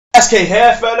SK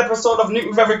here, third episode of Nuke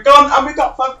with every gun, and we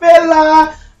got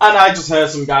Favilla! And I just heard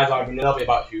some guys arguing a little bit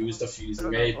about who's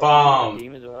defusing a bomb.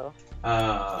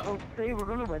 Oh, say we're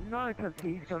gonna win now because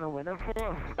he's gonna win it for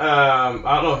us. I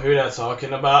don't know who they're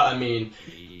talking about. I mean,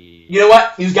 you know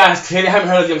what? These guys clearly haven't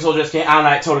heard of the Soldier SK, and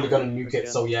I totally gonna nuke it,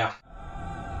 so yeah.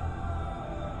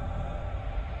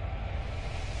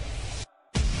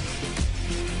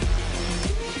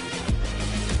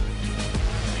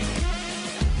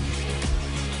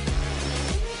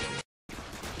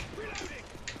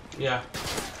 Yeah.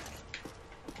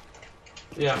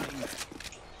 Yeah.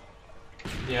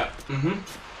 Yeah.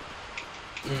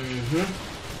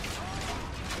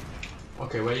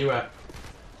 Okay, where you at?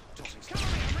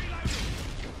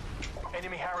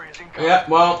 Enemy Harriers incoming. Yeah,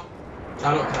 well,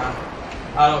 I don't care.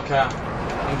 I don't care.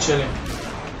 I'm chilling.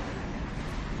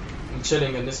 I'm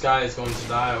chilling, and this guy is going to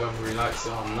die whether he likes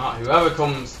it or not. Whoever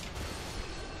comes.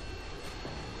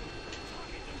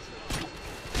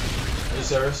 Are you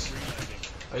serious?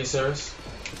 Are you serious?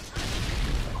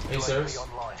 Are you serious?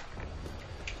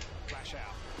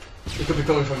 He could be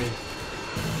coming for me.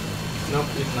 Nope,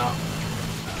 he's not.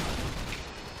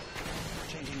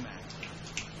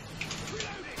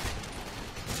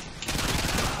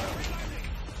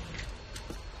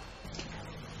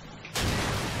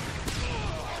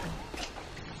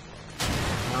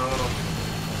 No.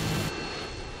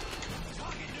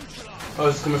 Oh,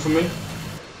 is he coming for me?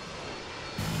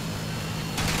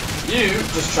 You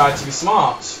just tried to be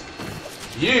smart.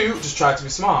 You just tried to be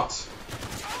smart.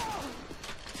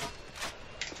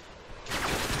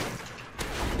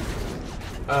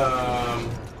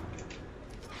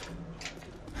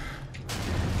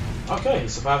 Okay, he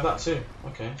survived that too.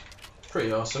 Okay.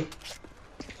 Pretty awesome.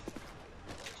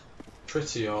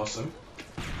 Pretty awesome.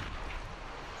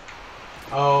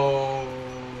 Oh.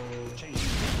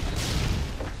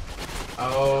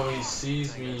 Oh, he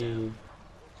sees me.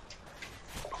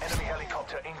 Enemy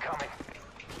helicopter incoming.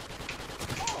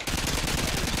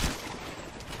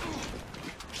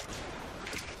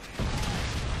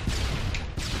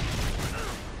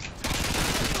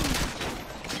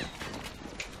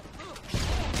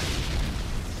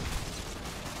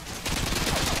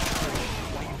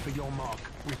 Waiting for your mark.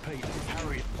 Repeat.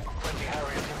 Harrier. Friendly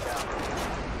Harriers inbound.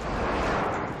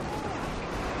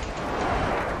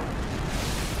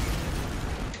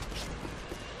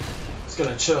 Just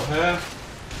gonna chill here.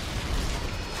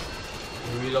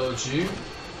 Reload you.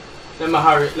 You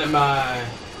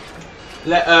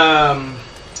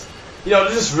know,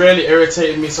 they just really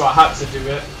irritated me, so I had to do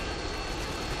it.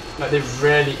 Like, they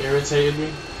really irritated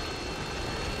me.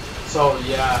 So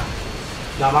yeah.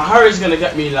 Now my Harry's gonna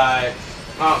get me like,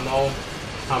 I don't know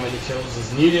how many kills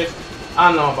is needed.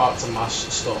 I know I'm about to mash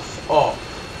stuff up.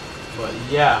 But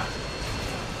yeah.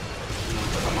 You know, I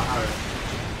got my Harry.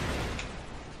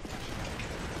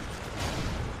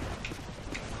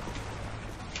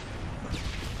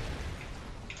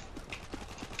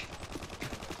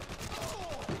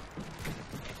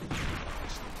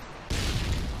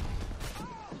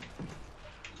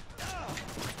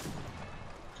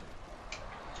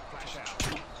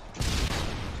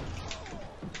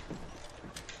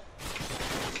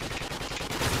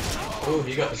 Oh,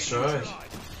 he got destroyed.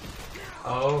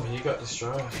 Oh, he got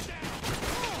destroyed.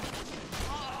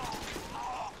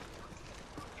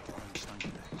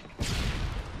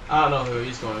 I don't know who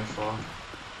he's going for.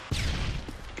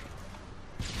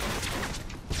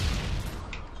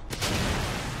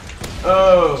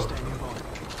 Oh!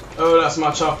 Oh, that's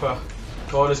my chopper.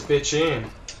 Call this bitch in.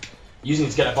 You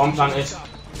need to get a bomb planted.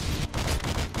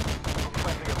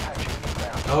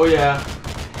 Oh yeah.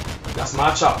 That's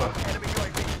my chopper.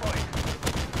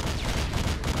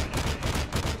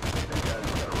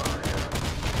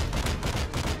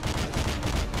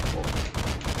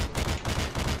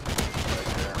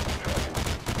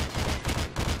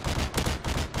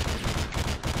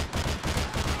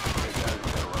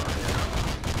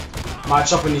 My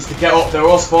chopper needs to get up. They're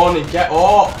all spawning. Get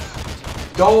up.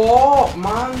 Go up,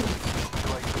 man.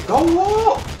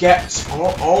 Go up. Get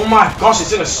up. Oh my gosh,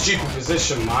 it's in a stupid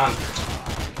position, man.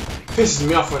 Pisses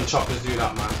me off when choppers do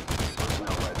that, man.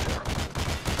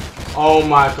 Oh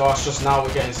my gosh, just now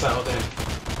we're getting settled in.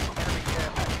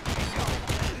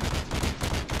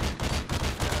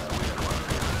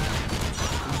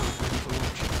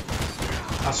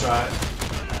 That's right.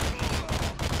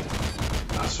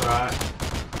 That's right.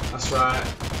 That's right.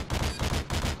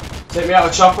 Take me out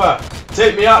of the chopper!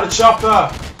 Take me out of the chopper!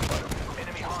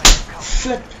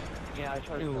 Flip! Yeah, I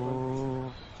tried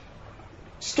to.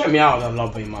 Just get me out of the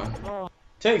lobby, man.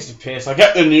 Takes the piss. I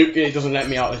get the nuke, it doesn't let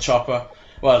me out of the chopper.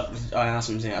 Well, that's what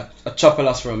I'm saying. A chopper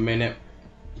lasts for a minute.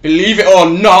 Believe it or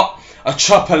not, a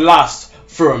chopper lasts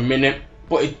for a minute,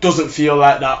 but it doesn't feel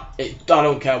like that. I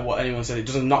don't care what anyone said, it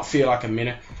does not feel like a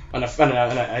minute. And an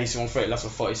AC-130 lasts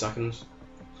for 40 seconds.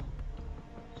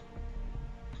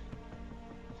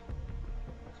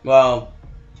 Well,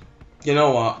 you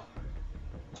know what?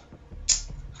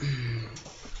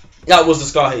 That was the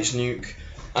Scar H nuke.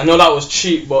 I know that was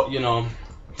cheap, but you know,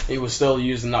 he was still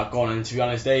using that gun, and to be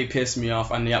honest, they pissed me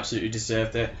off and they absolutely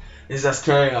deserved it. This is SK,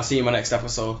 and I'll see you in my next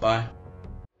episode. Bye.